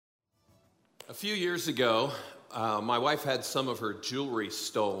A few years ago, my wife had some of her jewelry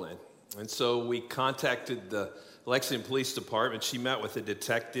stolen. And so we contacted the Lexington Police Department. She met with a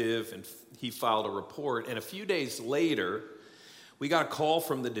detective and he filed a report. And a few days later, we got a call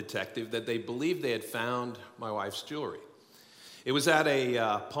from the detective that they believed they had found my wife's jewelry. It was at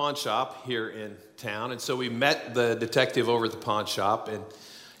a pawn shop here in town. And so we met the detective over at the pawn shop. And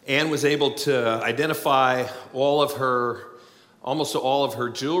Anne was able to identify almost all of her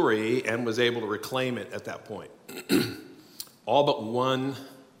jewelry and was able to reclaim it at that point. All but one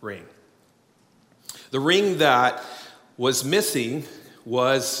ring. The ring that was missing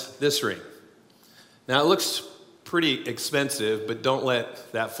was this ring. Now, it looks pretty expensive, but don't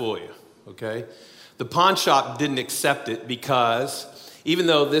let that fool you, okay? The pawn shop didn't accept it because even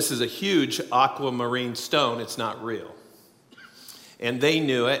though this is a huge aquamarine stone, it's not real. And they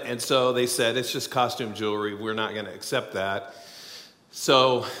knew it, and so they said, it's just costume jewelry. We're not going to accept that.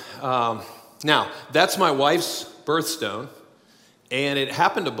 So now, that's my wife's birthstone, and it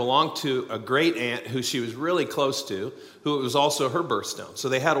happened to belong to a great aunt who she was really close to, who it was also her birthstone. So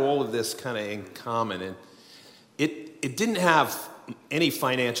they had all of this kind of in common, and it didn't have any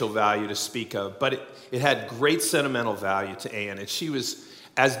financial value to speak of, but it had great sentimental value to Anne, and she was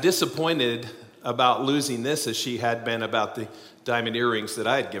as disappointed about losing this as she had been about the diamond earrings that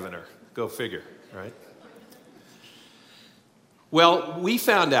I had given her. Go figure, right? Well, we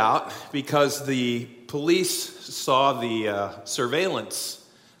found out because the police saw the surveillance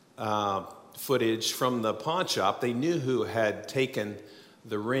footage from the pawn shop. They knew who had taken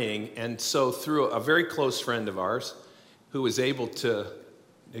the ring, and so through a very close friend of ours who was able to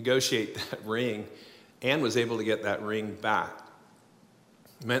negotiate that ring, Anne was able to get that ring back.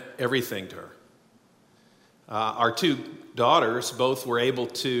 It meant everything to her. Our two daughters both were able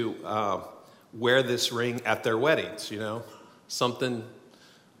to wear this ring at their weddings, you know. Something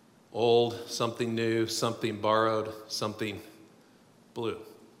old, something new, something borrowed, something blue. It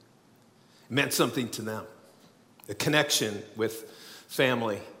meant something to them. A connection with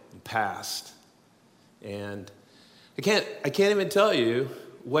family and past. And I can't even tell you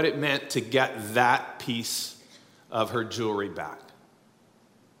what it meant to get that piece of her jewelry back.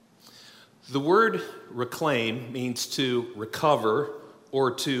 The word reclaim means to recover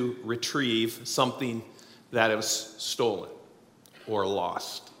or to retrieve something that was stolen or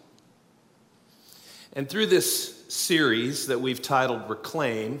lost. And through this series that we've titled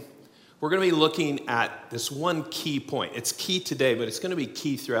Reclaim, we're going to be looking at this one key point. It's key today, but it's going to be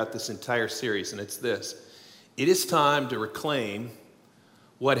key throughout this entire series, and it's this. It is time to reclaim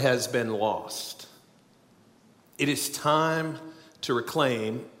what has been lost. It is time to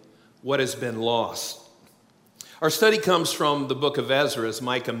reclaim what has been lost. Our study comes from the book of Ezra, as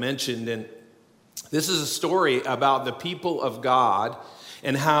Micah mentioned, and this is a story about the people of God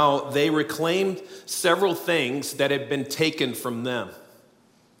and how they reclaimed several things that had been taken from them.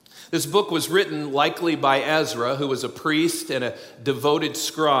 This book was written likely by Ezra, who was a priest and a devoted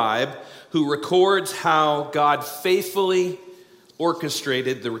scribe, who records how God faithfully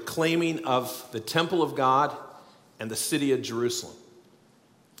orchestrated the reclaiming of the temple of God and the city of Jerusalem.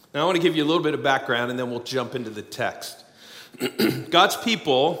 Now, I want to give you a little bit of background, and then we'll jump into the text. God's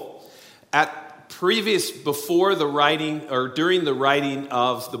people, before the writing, or during the writing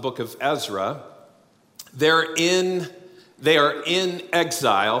of the book of Ezra, they are in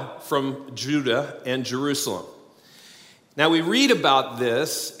exile from Judah and Jerusalem. Now, we read about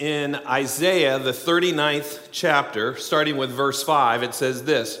this in Isaiah, the 39th chapter, starting with verse 5. It says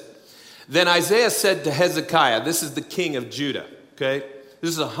this: Then Isaiah said to Hezekiah, this is the king of Judah, okay? This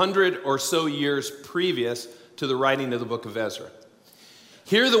is 100 or so years previous to the writing of the book of Ezra.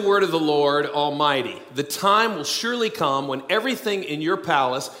 Hear the word of the Lord Almighty. The time will surely come when everything in your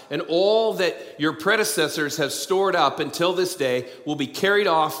palace and all that your predecessors have stored up until this day will be carried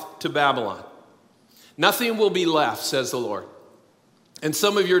off to Babylon. Nothing will be left, says the Lord. And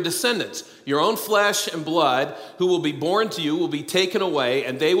some of your descendants, your own flesh and blood, who will be born to you, will be taken away,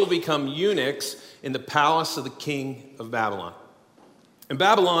 and they will become eunuchs in the palace of the king of Babylon. And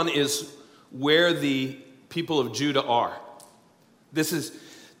Babylon is where the people of Judah are.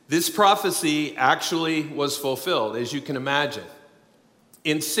 This prophecy actually was fulfilled, as you can imagine.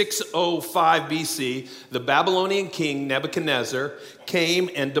 In 605 BC, the Babylonian king Nebuchadnezzar came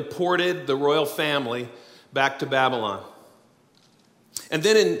and deported the royal family back to Babylon. And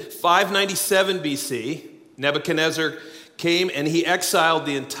then in 597 BC, Nebuchadnezzar came and he exiled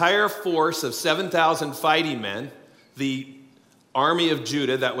the entire force of 7,000 fighting men, the army of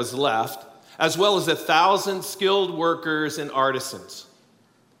Judah that was left, as well as 1,000 skilled workers and artisans.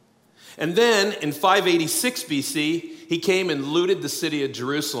 And then in 586 BC, he came and looted the city of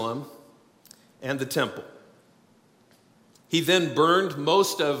Jerusalem and the temple. He then burned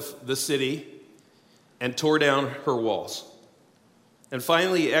most of the city and tore down her walls. And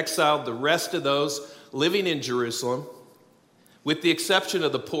finally, he exiled the rest of those living in Jerusalem, with the exception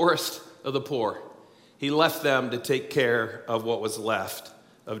of the poorest of the poor. He left them to take care of what was left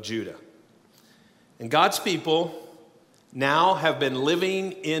of Judah. And God's people now have been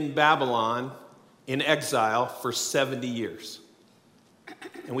living in Babylon in exile for 70 years.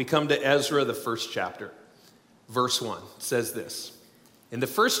 And we come to Ezra, the first chapter. Verse 1 says this: In the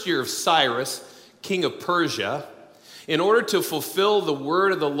first year of Cyrus, king of Persia, in order to fulfill the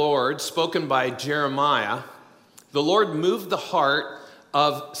word of the Lord spoken by Jeremiah, the Lord moved the heart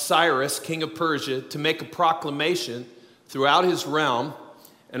of Cyrus, king of Persia, to make a proclamation throughout his realm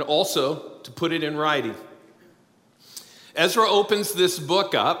and also to put it in writing. Ezra opens this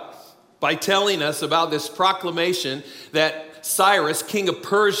book up by telling us about this proclamation that Cyrus, king of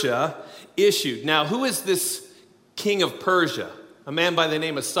Persia, issued. Now, who is this king of Persia? A man by the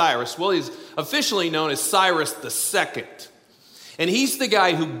name of Cyrus. Well, he's officially known as Cyrus II. And he's the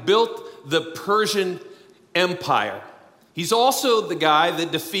guy who built the Persian Empire. He's also the guy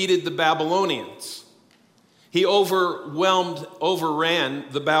that defeated the Babylonians. He overran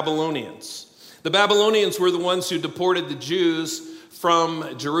the Babylonians. The Babylonians were the ones who deported the Jews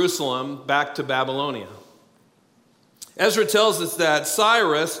from Jerusalem back to Babylonia. Ezra tells us that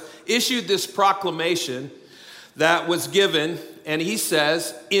Cyrus issued this proclamation that was given, and he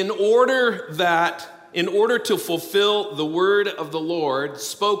says, in order to fulfill the word of the Lord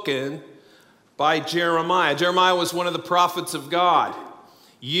spoken by Jeremiah. Jeremiah was one of the prophets of God.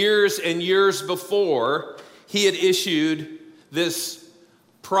 Years and years before, he had issued this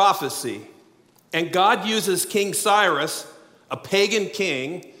prophecy. And God uses King Cyrus, a pagan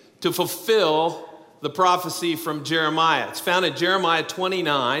king, to fulfill the prophecy from Jeremiah. It's found in Jeremiah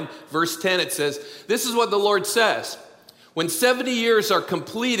 29, verse 10. It says, this is what the Lord says: when 70 years are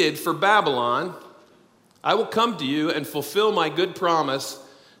completed for Babylon, I will come to you and fulfill my good promise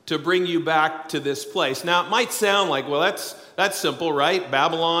to bring you back to this place. Now, it might sound like, well, that's simple, right?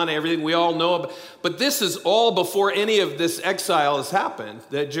 Babylon, everything we all know about. But this is all before any of this exile has happened,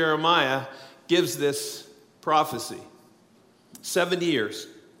 that Jeremiah gives this prophecy. 70 years.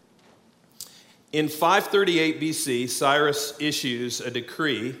 In 538 BC, Cyrus issues a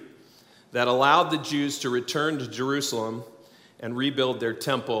decree that allowed the Jews to return to Jerusalem and rebuild their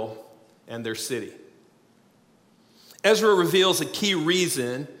temple and their city. Ezra reveals a key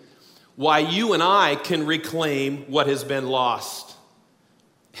reason why you and I can reclaim what has been lost.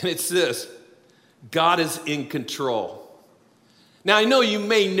 And it's this: God is in control. Now, I know you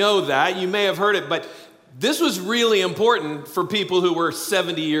may know that, you may have heard it, but this was really important for people who were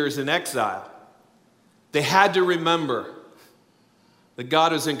 70 years in exile. They had to remember that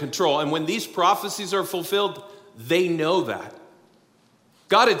God is in control. And when these prophecies are fulfilled, they know that.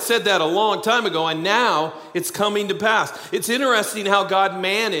 God had said that a long time ago, and now it's coming to pass. It's interesting how God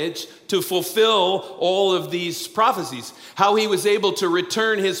managed to fulfill all of these prophecies, how he was able to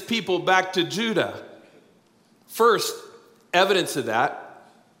return his people back to Judah. First, evidence of that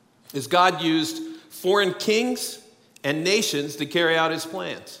is God used foreign kings and nations to carry out his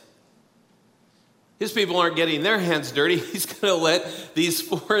plans. His people aren't getting their hands dirty. He's going to let these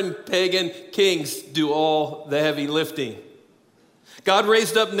foreign pagan kings do all the heavy lifting. God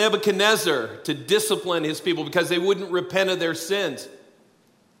raised up Nebuchadnezzar to discipline his people because they wouldn't repent of their sins.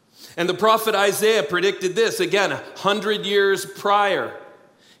 And the prophet Isaiah predicted this, again, 100 years prior.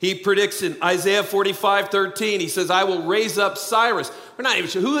 He predicts in Isaiah 45:13, he says, I will raise up Cyrus. We're not even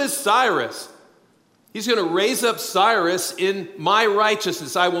sure, who is Cyrus? He's going to raise up Cyrus in my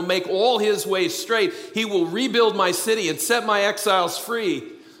righteousness. I will make all his ways straight. He will rebuild my city and set my exiles free,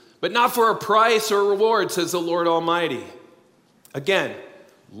 but not for a price or reward, says the Lord Almighty. Again,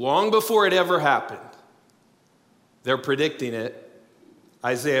 long before it ever happened, they're predicting it.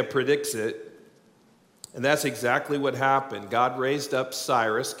 Isaiah predicts it. And that's exactly what happened. God raised up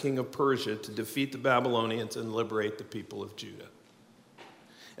Cyrus, king of Persia, to defeat the Babylonians and liberate the people of Judah.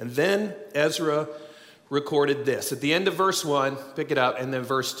 And then Ezra recorded this. At the end of verse 1, pick it up, and then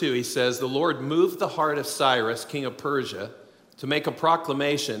verse 2, he says, the Lord moved the heart of Cyrus, king of Persia, to make a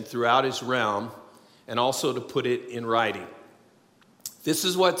proclamation throughout his realm and also to put it in writing. This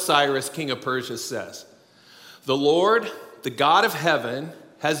is what Cyrus, king of Persia, says. The Lord, the God of heaven,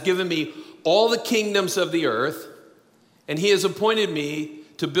 has given me all the kingdoms of the earth, and he has appointed me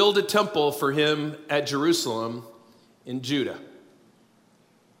to build a temple for him at Jerusalem in Judah.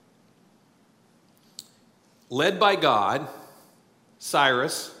 Led by God,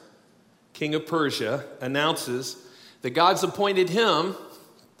 Cyrus, king of Persia, announces that God's appointed him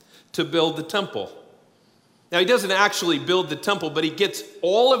to build the temple. Now, he doesn't actually build the temple, but he gets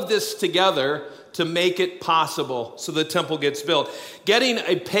all of this together to make it possible so the temple gets built. Getting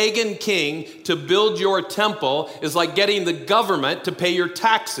a pagan king to build your temple is like getting the government to pay your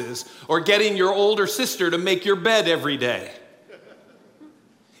taxes or getting your older sister to make your bed every day.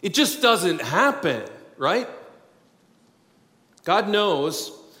 It just doesn't happen, right? God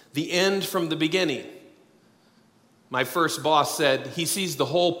knows the end from the beginning. My first boss said he sees the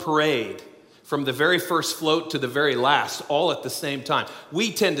whole parade from the very first float to the very last, all at the same time.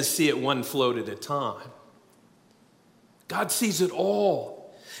 We tend to see it one float at a time. God sees it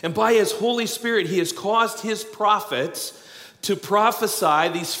all. And by his Holy Spirit, he has caused his prophets to prophesy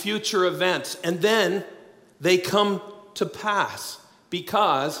these future events. And then they come to pass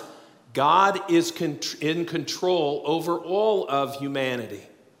because God is in control over all of humanity.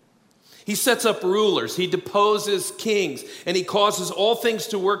 He sets up rulers, he deposes kings, and he causes all things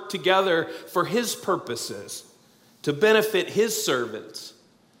to work together for his purposes, to benefit his servants,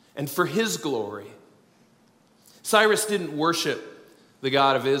 and for his glory. Cyrus didn't worship the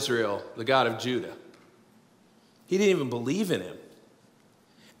God of Israel, the God of Judah. He didn't even believe in him.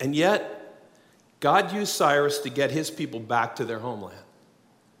 And yet, God used Cyrus to get his people back to their homeland.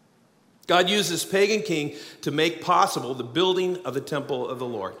 God used this pagan king to make possible the building of the temple of the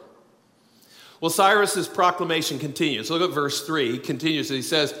Lord. Well, Cyrus's proclamation continues. Look at verse 3. He continues. He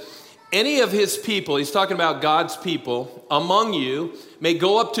says, any of his people, he's talking about God's people, among you may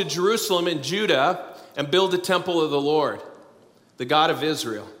go up to Jerusalem and Judah and build the temple of the Lord, the God of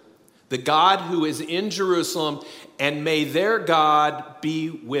Israel, the God who is in Jerusalem, and may their God be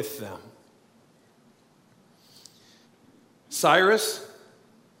with them. Cyrus,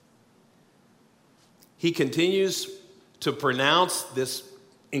 he continues to pronounce this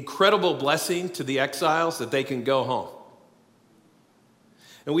incredible blessing to the exiles that they can go home.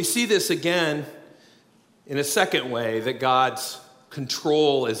 And we see this again in a second way that God's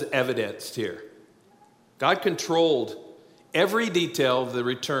control is evidenced here. God controlled every detail of the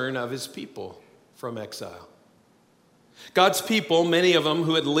return of his people from exile. God's people, many of them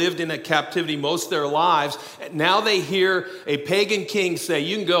who had lived in a captivity most of their lives, now they hear a pagan king say,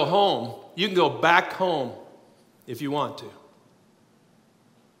 you can go home, you can go back home if you want to.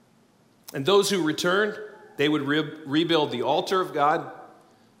 And those who returned, they would rebuild the altar of God,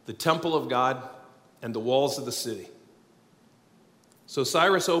 the temple of God, and the walls of the city. So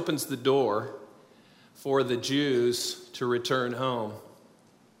Cyrus opens the door for the Jews to return home.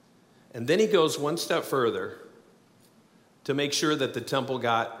 And then he goes one step further to make sure that the temple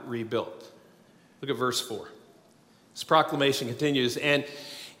got rebuilt. Look at verse 4. His proclamation continues, and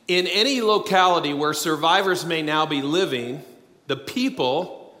in any locality where survivors may now be living, the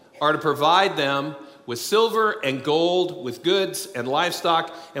people are to provide them with silver and gold, with goods and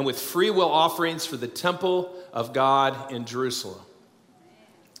livestock, and with free will offerings for the temple of God in Jerusalem.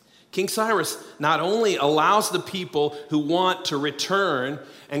 King Cyrus not only allows the people who want to return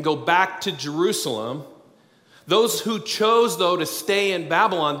and go back to Jerusalem, those who chose, though, to stay in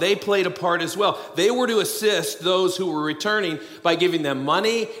Babylon, they played a part as well. They were to assist those who were returning by giving them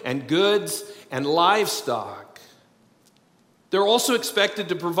money and goods and livestock. They're also expected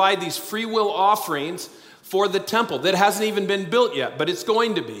to provide these free will offerings for the temple that hasn't even been built yet, but it's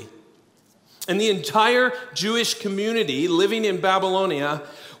going to be. And the entire Jewish community living in Babylonia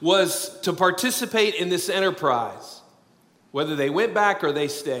was to participate in this enterprise. Whether they went back or they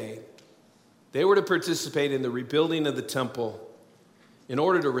stayed, they were to participate in the rebuilding of the temple in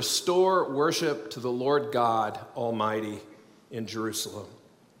order to restore worship to the Lord God Almighty in Jerusalem.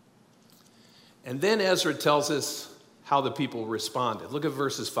 And then Ezra tells us how the people responded. Look at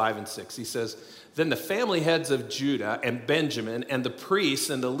verses 5 and 6. He says, then the family heads of Judah and Benjamin and the priests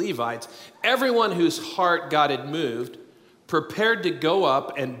and the Levites, everyone whose heart God had moved, prepared to go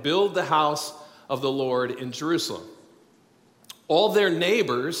up and build the house of the Lord in Jerusalem. All their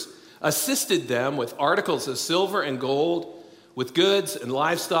neighbors assisted them with articles of silver and gold, with goods and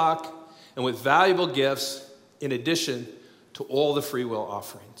livestock, and with valuable gifts, in addition to all the free will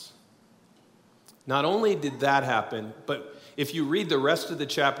offerings. Not only did that happen, but if you read the rest of the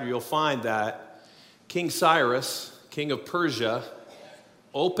chapter, you'll find that King Cyrus, king of Persia,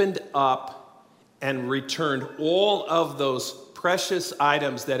 opened up and returned all of those precious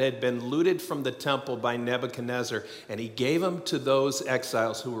items that had been looted from the temple by Nebuchadnezzar, and he gave them to those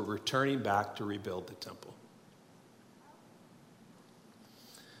exiles who were returning back to rebuild the temple.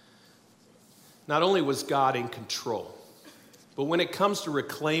 Not only was God in control, but when it comes to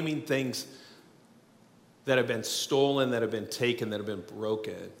reclaiming things that have been stolen, that have been taken, that have been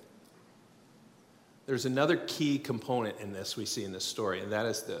broken, there's another key component in this we see in this story, and that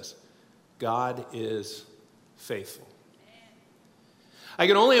is this: God is faithful. I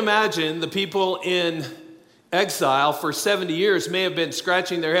can only imagine the people in exile for 70 years may have been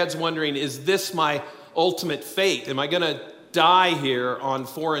scratching their heads wondering, is this my ultimate fate? Am I going to die here on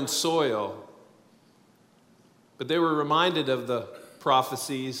foreign soil? But they were reminded of the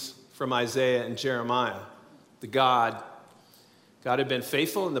prophecies from Isaiah and Jeremiah. God had been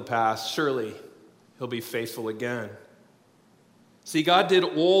faithful in the past. Surely he'll be faithful again. See, God did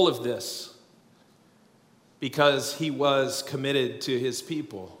all of this because he was committed to his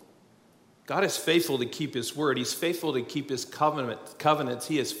people. God is faithful to keep his word. He's faithful to keep his covenants.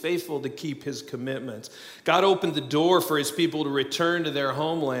 He is faithful to keep his commitments. God opened the door for his people to return to their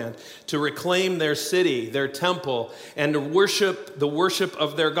homeland, to reclaim their city, their temple, and to worship the worship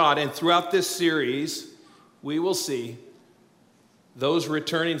of their God. And throughout this series, we will see those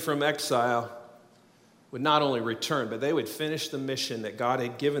returning from exile would not only return, but they would finish the mission that God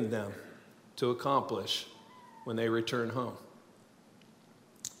had given them to accomplish when they return home.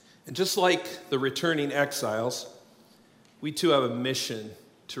 And just like the returning exiles, we too have a mission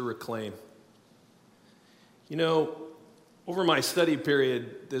to reclaim. You know, over my study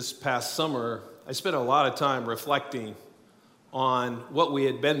period this past summer, I spent a lot of time reflecting on what we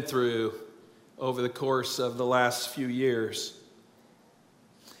had been through over the course of the last few years.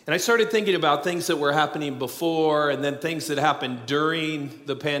 And I started thinking about things that were happening before, and then things that happened during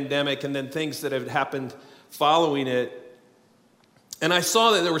the pandemic, and then things that had happened following it. And I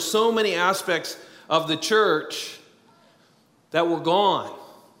saw that there were so many aspects of the church that were gone.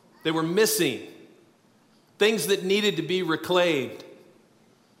 They were missing. Things that needed to be reclaimed.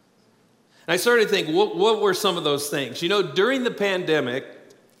 And I started thinking, what were some of those things? You know, during the pandemic,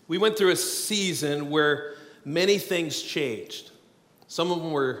 we went through a season where many things changed. Some of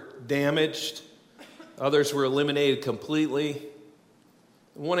them were damaged. Others were eliminated completely.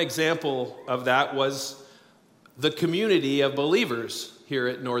 One example of that was the community of believers here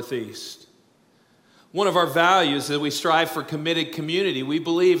at Northeast. One of our values is that we strive for committed community. We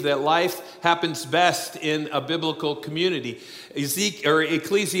believe that life happens best in a biblical community.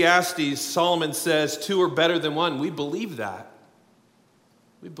 Ecclesiastes, Solomon says, two are better than one. We believe that.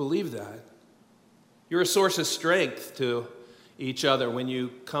 We believe that. You're a source of strength to each other when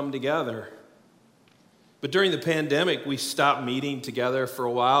you come together. But during the pandemic, we stopped meeting together for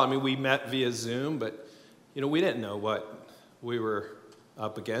a while. I mean, we met via Zoom, but you know, we didn't know what we were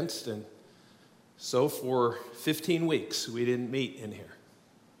up against, and so for 15 weeks, we didn't meet in here.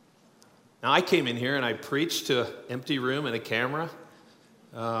 Now, I came in here and I preached to an empty room and a camera.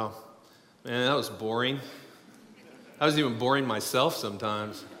 Man, that was boring. I was even boring myself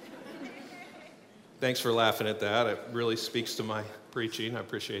sometimes. Thanks for laughing at that. It really speaks to my preaching. I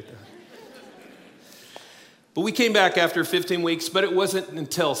appreciate that. But we came back after 15 weeks, but it wasn't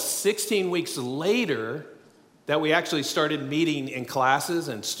until 16 weeks later that we actually started meeting in classes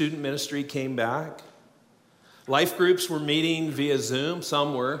and student ministry came back. Life groups were meeting via Zoom.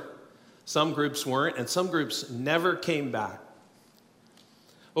 Some were, some groups weren't, and some groups never came back.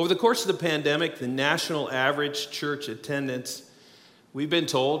 Over the course of the pandemic, the national average church attendance, we've been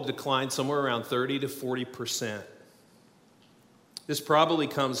told, declined somewhere around 30 to 40%. This probably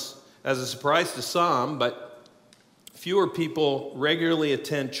comes as a surprise to some, but fewer people regularly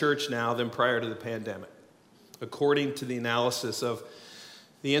attend church now than prior to the pandemic, according to the analysis of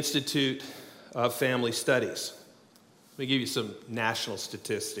the Institute of Family Studies. Let me give you some national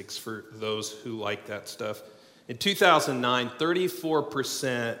statistics for those who like that stuff. In 2009,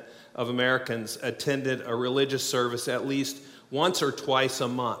 34% of Americans attended a religious service at least once or twice a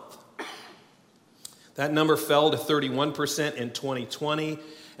month. That number fell to 31% in 2020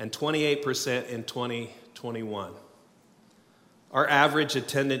 and 28% in 2021. Our average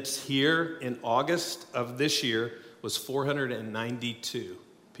attendance here in August of this year was 492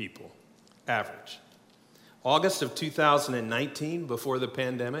 people, average. August of 2019, before the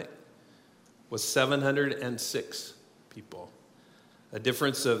pandemic, was 706 people, a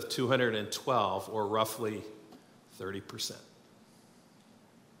difference of 212, or roughly 30%.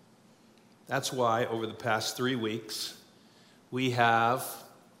 That's why over the past 3 weeks, we have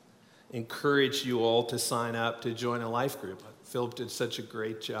encouraged you all to sign up to join a life group. Philip did such a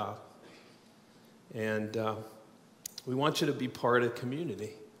great job. And we want you to be part of the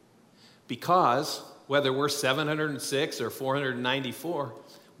community. Because whether we're 706 or 494,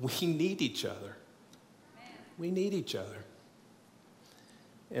 we need each other. We need each other.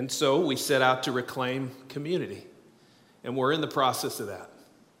 And so we set out to reclaim community. And we're in the process of that.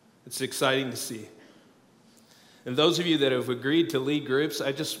 It's exciting to see. And those of you that have agreed to lead groups,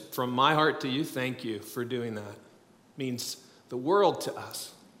 I just, from my heart to you, thank you for doing that. It means the world to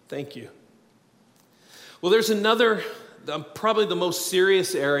us. Thank you. Well, there's another, probably the most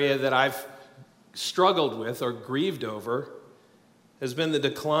serious area that I've struggled with or grieved over has been the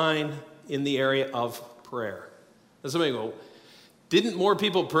decline in the area of prayer. And somebody go, didn't more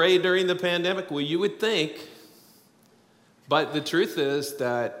people pray during the pandemic? Well, you would think. But the truth is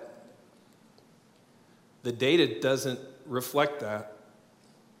that the data doesn't reflect that.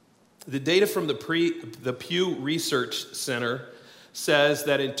 The data from the Pew Research Center says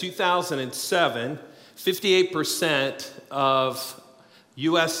that in 2007, 58% of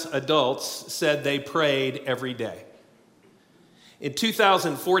U.S. adults said they prayed every day. In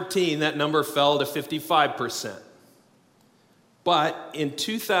 2014, that number fell to 55%. But in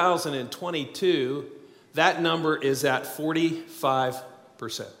 2022, that number is at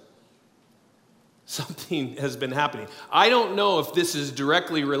 45%. Something has been happening. I don't know if this is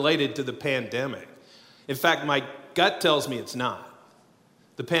directly related to the pandemic. In fact, my gut tells me it's not.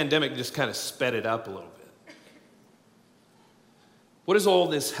 The pandemic just kind of sped it up a little bit. What does all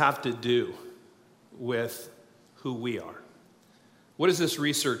this have to do with who we are? What does this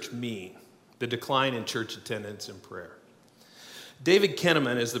research mean? The decline in church attendance and prayer. David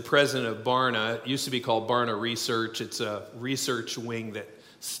Kinnaman is the president of Barna. It used to be called Barna Research. It's a research wing that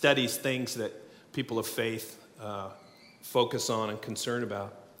studies things that people of faith focus on and concern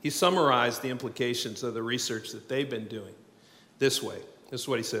about. He summarized the implications of the research that they've been doing this way. This is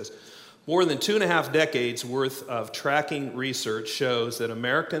what he says. More than 2.5 decades worth of tracking research shows that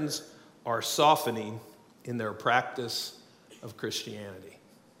Americans are softening in their practice of Christianity.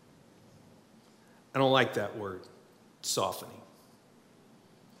 I don't like that word, softening.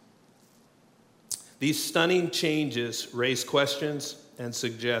 These stunning changes raise questions and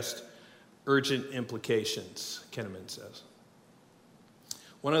suggest urgent implications, Kinnaman says.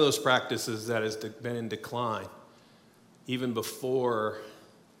 One of those practices that has been in decline, even before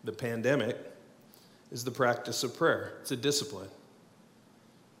the pandemic, is the practice of prayer. It's a discipline.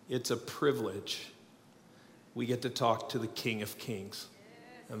 It's a privilege. We get to talk to the King of Kings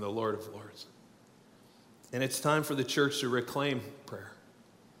and the Lord of Lords. And it's time for the church to reclaim prayer.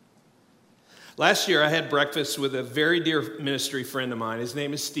 Last year, I had breakfast with a very dear ministry friend of mine. His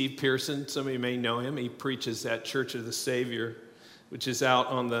name is Steve Pearson. Some of you may know him. He preaches at Church of the Savior, which is out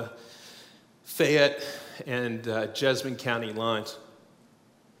on the Fayette and Jessamine County lines.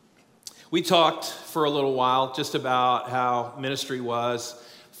 We talked for a little while just about how ministry was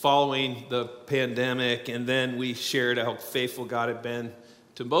following the pandemic, and then we shared how faithful God had been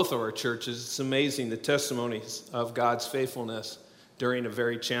to both of our churches. It's amazing the testimonies of God's faithfulness during a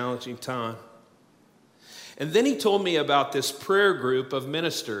very challenging time. And then he told me about this prayer group of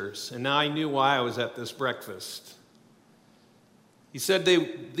ministers, and now I knew why I was at this breakfast. He said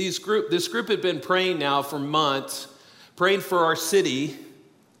this group had been praying now for months, praying for our city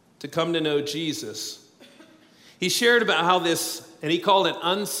to come to know Jesus. He shared about how this, and he called it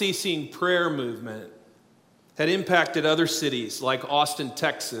unceasing prayer movement, had impacted other cities like Austin,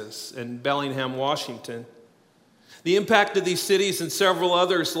 Texas, and Bellingham, Washington. The impact of these cities and several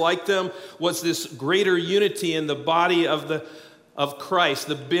others like them was this greater unity in the body of Christ,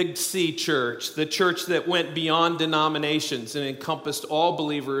 the Big C church, the church that went beyond denominations and encompassed all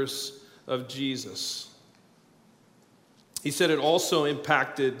believers of Jesus. He said it also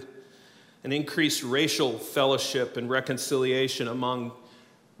impacted an increased racial fellowship and reconciliation among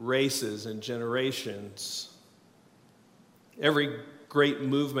races and generations. Every great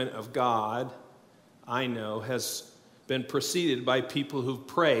movement of God, I know, has been preceded by people who've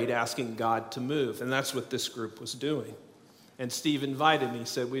prayed asking God to move. And that's what this group was doing. And Steve invited me. He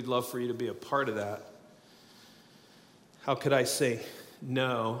said, we'd love for you to be a part of that. How could I say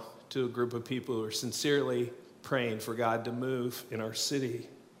no to a group of people who are sincerely praying for God to move in our city?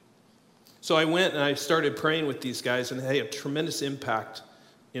 So I went and I started praying with these guys, and they had a tremendous impact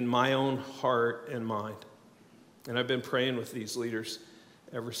in my own heart and mind. And I've been praying with these leaders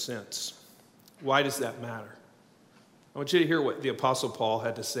ever since. Why does that matter? I want you to hear what the Apostle Paul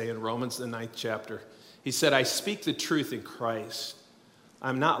had to say in Romans, the 9th chapter. He said, I speak the truth in Christ.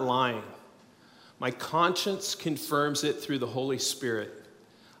 I'm not lying. My conscience confirms it through the Holy Spirit.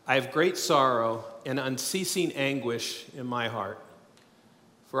 I have great sorrow and unceasing anguish in my heart.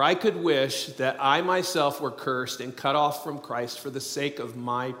 For I could wish that I myself were cursed and cut off from Christ for the sake of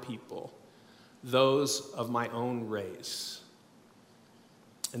my people, those of my own race.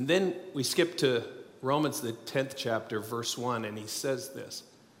 And then we skip to Romans, the 10th chapter, verse 1, and he says this,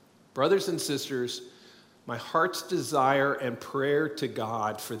 brothers and sisters, my heart's desire and prayer to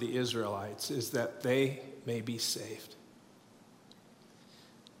God for the Israelites is that they may be saved.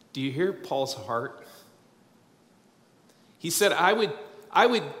 Do you hear Paul's heart? He said, I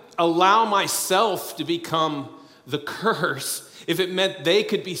would allow myself to become the curse if it meant they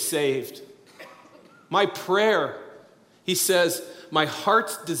could be saved. My prayer, he says, my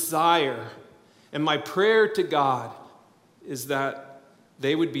heart's desire and my prayer to God is that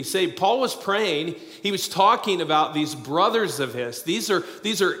they would be saved. Paul was praying. He was talking about these brothers of his. These are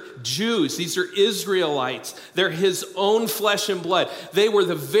Jews. These are Israelites. They're his own flesh and blood. They were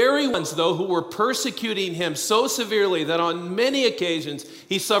the very ones, though, who were persecuting him so severely that on many occasions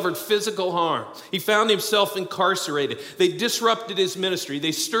he suffered physical harm. He found himself incarcerated. They disrupted his ministry.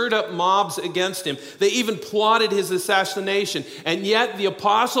 They stirred up mobs against him. They even plotted his assassination. And yet the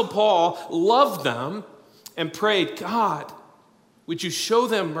Apostle Paul loved them and prayed, God, would you show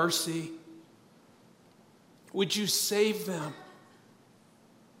them mercy? Would you save them?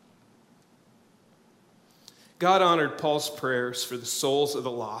 God honored Paul's prayers for the souls of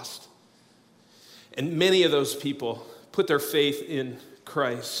the lost. And many of those people put their faith in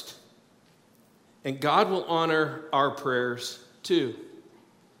Christ. And God will honor our prayers too.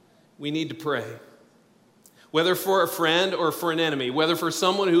 We need to pray. Whether for a friend or for an enemy, whether for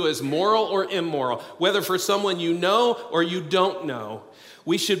someone who is moral or immoral, whether for someone you know or you don't know,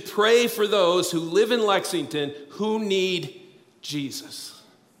 we should pray for those who live in Lexington who need Jesus.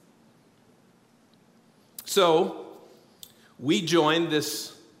 So, we joined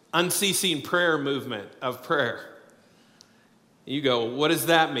this unceasing prayer movement of prayer. You go, what does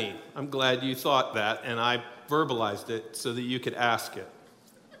that mean? I'm glad you thought that, and I verbalized it so that you could ask it.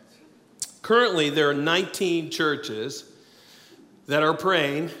 Currently, there are 19 churches that are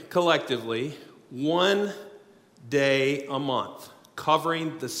praying collectively 1 day a month,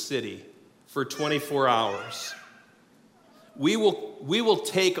 covering the city for 24 hours. We will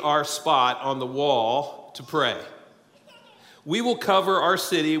take our spot on the wall to pray. We will cover our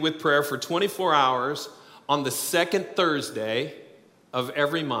city with prayer for 24 hours on the second Thursday of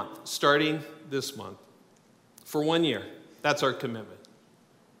every month, starting this month, for 1 year. That's our commitment.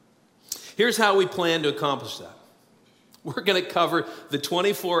 Here's how we plan to accomplish that. We're going to cover the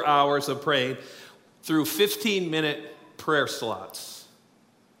 24 hours of praying through 15-minute prayer slots.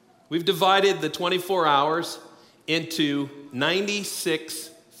 We've divided the 24 hours into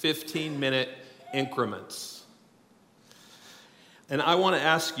 96 15-minute increments. And I want to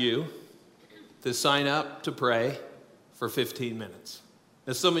ask you to sign up to pray for 15 minutes.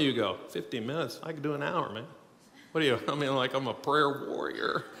 Now, some of you go, 15 minutes? I could do an hour, man. What do you, like I'm a prayer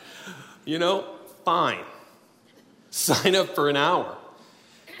warrior. You know, fine. Sign up for an hour.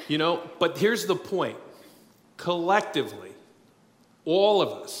 You know, but here's the point. Collectively, all of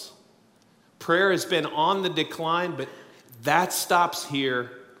us, prayer has been on the decline, but that stops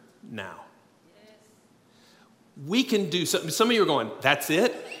here now. We can do something. Some of you are going, that's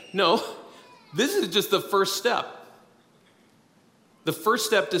it? No, this is just the first step. The first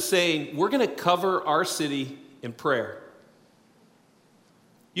step to saying, we're going to cover our city in prayer.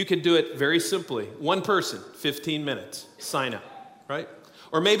 You could do it very simply. One person, 15 minutes, sign up, right?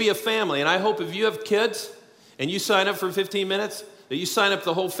 Or maybe a family. And I hope if you have kids and you sign up for 15 minutes, that you sign up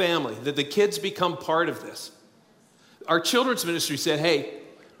the whole family, that the kids become part of this. Our children's ministry said, hey,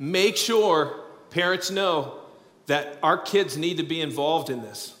 make sure parents know that our kids need to be involved in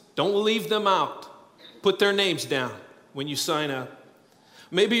this. Don't leave them out. Put their names down when you sign up.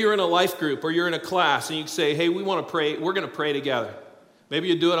 Maybe you're in a life group or you're in a class and you say, hey, we want to pray. We're going to pray together. Maybe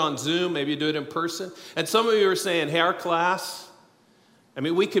you do it on Zoom. Maybe you do it in person. And some of you are saying, hey, our class,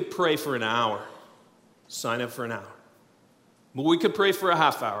 we could pray for an hour. Sign up for an hour. But we could pray for a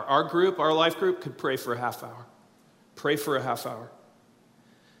half hour. Our group, our life group, could pray for a half hour. Pray for a half hour.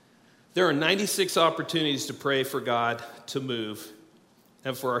 There are 96 opportunities to pray for God to move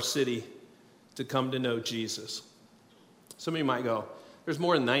and for our city to come to know Jesus. Some of you might go, there's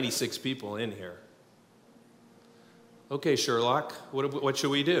more than 96 people in here. Okay, Sherlock, what should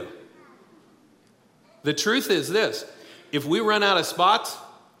we do? The truth is this. If we run out of spots,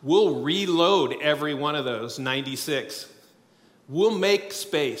 we'll reload every one of those 96. We'll make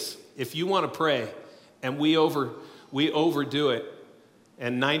space if you want to pray, and we overdo it,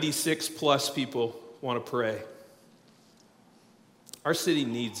 and 96 plus people want to pray. Our city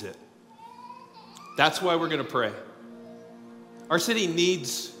needs it. That's why we're going to pray. Our city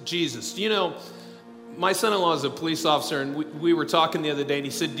needs Jesus. You know, my son-in-law is a police officer, and we were talking the other day, and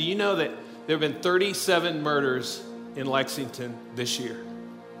he said, do you know that there have been 37 murders in Lexington this year?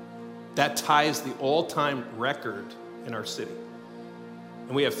 That ties the all-time record in our city.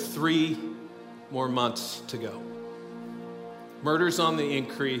 And we have 3 more months to go. Murders on the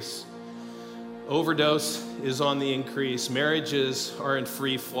increase. Overdose is on the increase. Marriages are in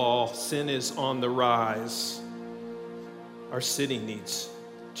free fall. Sin is on the rise. Our city needs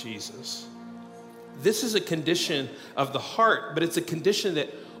Jesus. This is a condition of the heart, but it's a condition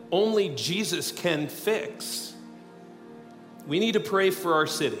that only Jesus can fix. We need to pray for our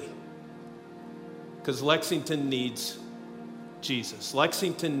city because Lexington needs Jesus.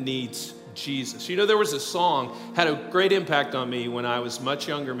 Lexington needs Jesus. You know, there was a song, had a great impact on me when I was a much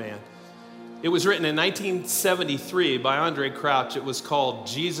younger man. It was written in 1973 by Andre Crouch. It was called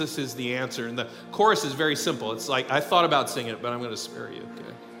Jesus is the Answer. And the chorus is very simple. It's like, I thought about singing it, but I'm going to spare you.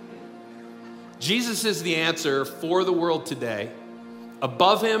 Okay? Jesus is the answer for the world today.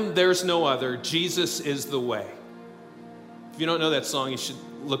 Above him, there's no other. Jesus is the way. If you don't know that song, you should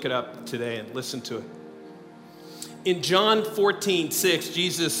look it up today and listen to it. In John 14:6,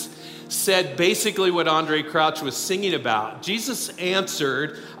 Jesus said basically what Andre Crouch was singing about. Jesus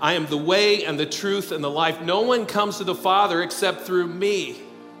answered, I am the way and the truth and the life. No one comes to the Father except through me.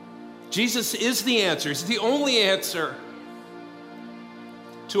 Jesus is the answer. He's the only answer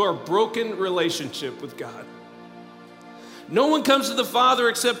to our broken relationship with God. No one comes to the Father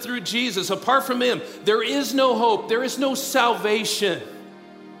except through Jesus. Apart from him, there is no hope. There is no salvation.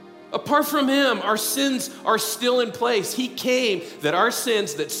 Apart from him, our sins are still in place. He came that our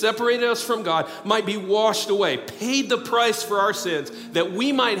sins that separated us from God might be washed away, paid the price for our sins, that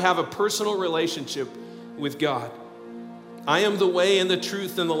we might have a personal relationship with God. I am the way and the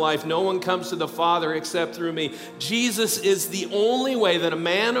truth and the life. No one comes to the Father except through me. Jesus is the only way that a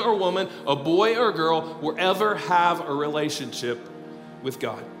man or woman, a boy or girl, will ever have a relationship with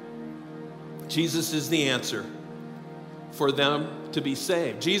God. Jesus is the answer for them to be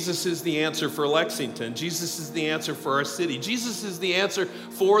saved. Jesus is the answer for Lexington. Jesus is the answer for our city. Jesus is the answer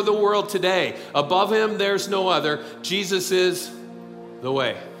for the world today. Above him, there's no other. Jesus is the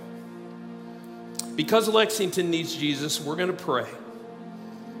way. Because Lexington needs Jesus, we're going to pray.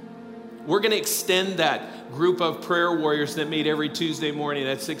 We're going to extend that group of prayer warriors that meet every Tuesday morning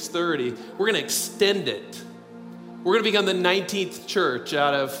at 6:30. We're going to extend it. We're going to become the 19th church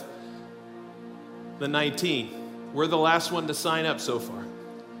out of the 19. We're the last one to sign up so far.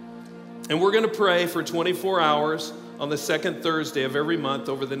 And we're going to pray for 24 hours on the second Thursday of every month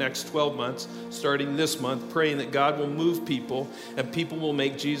over the next 12 months, starting this month, praying that God will move people and people will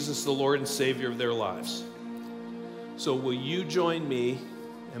make Jesus the Lord and Savior of their lives. So will you join me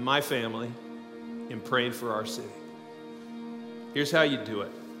and my family in praying for our city? Here's how you do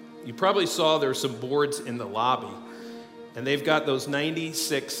it. You probably saw there are some boards in the lobby, and they've got those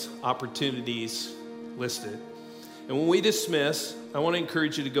 96 opportunities listed. And when we dismiss, I want to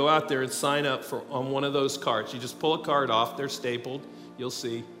encourage you to go out there and sign up on one of those cards. You just pull a card off. They're stapled. You'll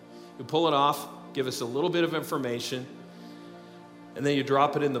see. You pull it off, give us a little bit of information, and then you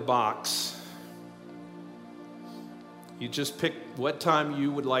drop it in the box. You just pick what time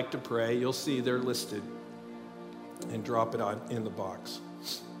you would like to pray. You'll see they're listed. And drop it in the box.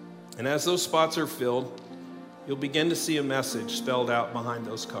 And as those spots are filled, you'll begin to see a message spelled out behind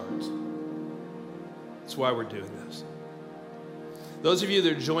those cards. That's why we're doing this. Those of you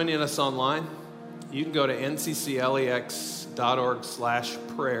that are joining us online, you can go to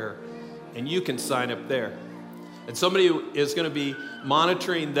ncclex.org/prayer, and you can sign up there. And somebody is going to be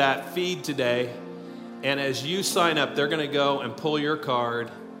monitoring that feed today, and as you sign up, they're going to go and pull your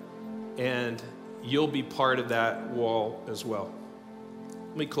card, and you'll be part of that wall as well.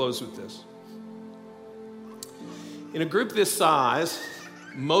 Let me close with this. In a group this size,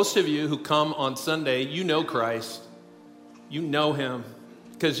 most of you who come on Sunday, you know Christ. You know him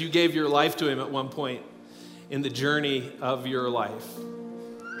because you gave your life to him at one point in the journey of your life.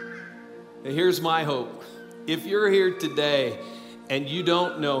 And here's my hope. If you're here today and you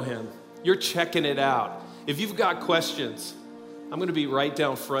don't know him, you're checking it out. If you've got questions, I'm going to be right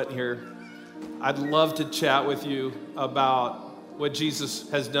down front here. I'd love to chat with you about what Jesus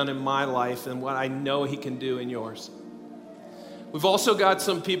has done in my life and what I know he can do in yours. We've also got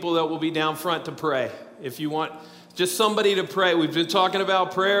some people that will be down front to pray. If you want just somebody to pray, we've been talking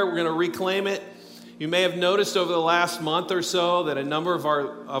about prayer. We're going to reclaim it. You may have noticed over the last month or so that a number of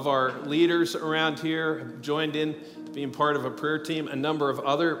our leaders around here have joined in being part of a prayer team. A number of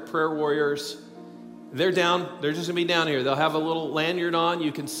other prayer warriors, they're just going to be down here. They'll have a little lanyard on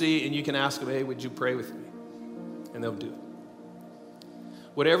you can see, and you can ask them, hey, would you pray with me? And they'll do it.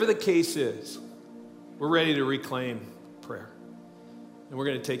 Whatever the case is, we're ready to reclaim prayer. And we're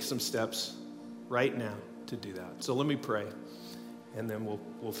going to take some steps right now to do that. So let me pray, and then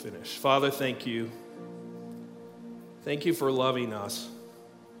we'll finish. Father, thank you. Thank you for loving us.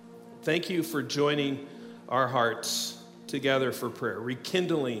 Thank you for joining our hearts together for prayer,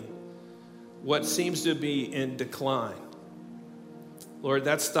 rekindling what seems to be in decline. Lord,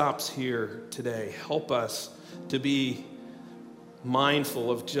 that stops here today. Help us to be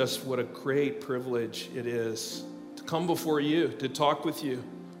mindful of just what a great privilege it is to come before you, to talk with you.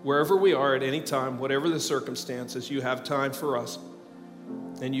 Wherever we are at any time, whatever the circumstances, you have time for us,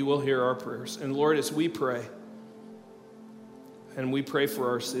 and you will hear our prayers. And Lord, as we pray, and we pray for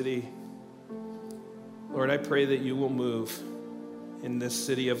our city, Lord, I pray that you will move in this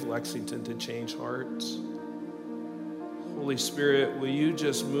city of Lexington to change hearts. Holy Spirit, will you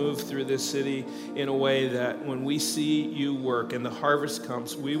just move through this city in a way that when we see you work and the harvest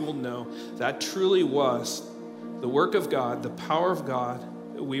comes, we will know that truly was the work of God, the power of God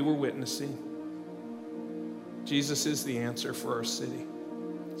that we were witnessing. Jesus is the answer for our city.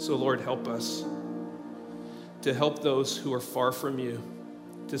 So Lord, help us to help those who are far from you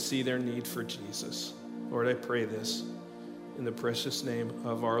to see their need for Jesus. Lord, I pray this in the precious name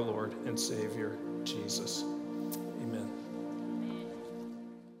of our Lord and Savior, Jesus.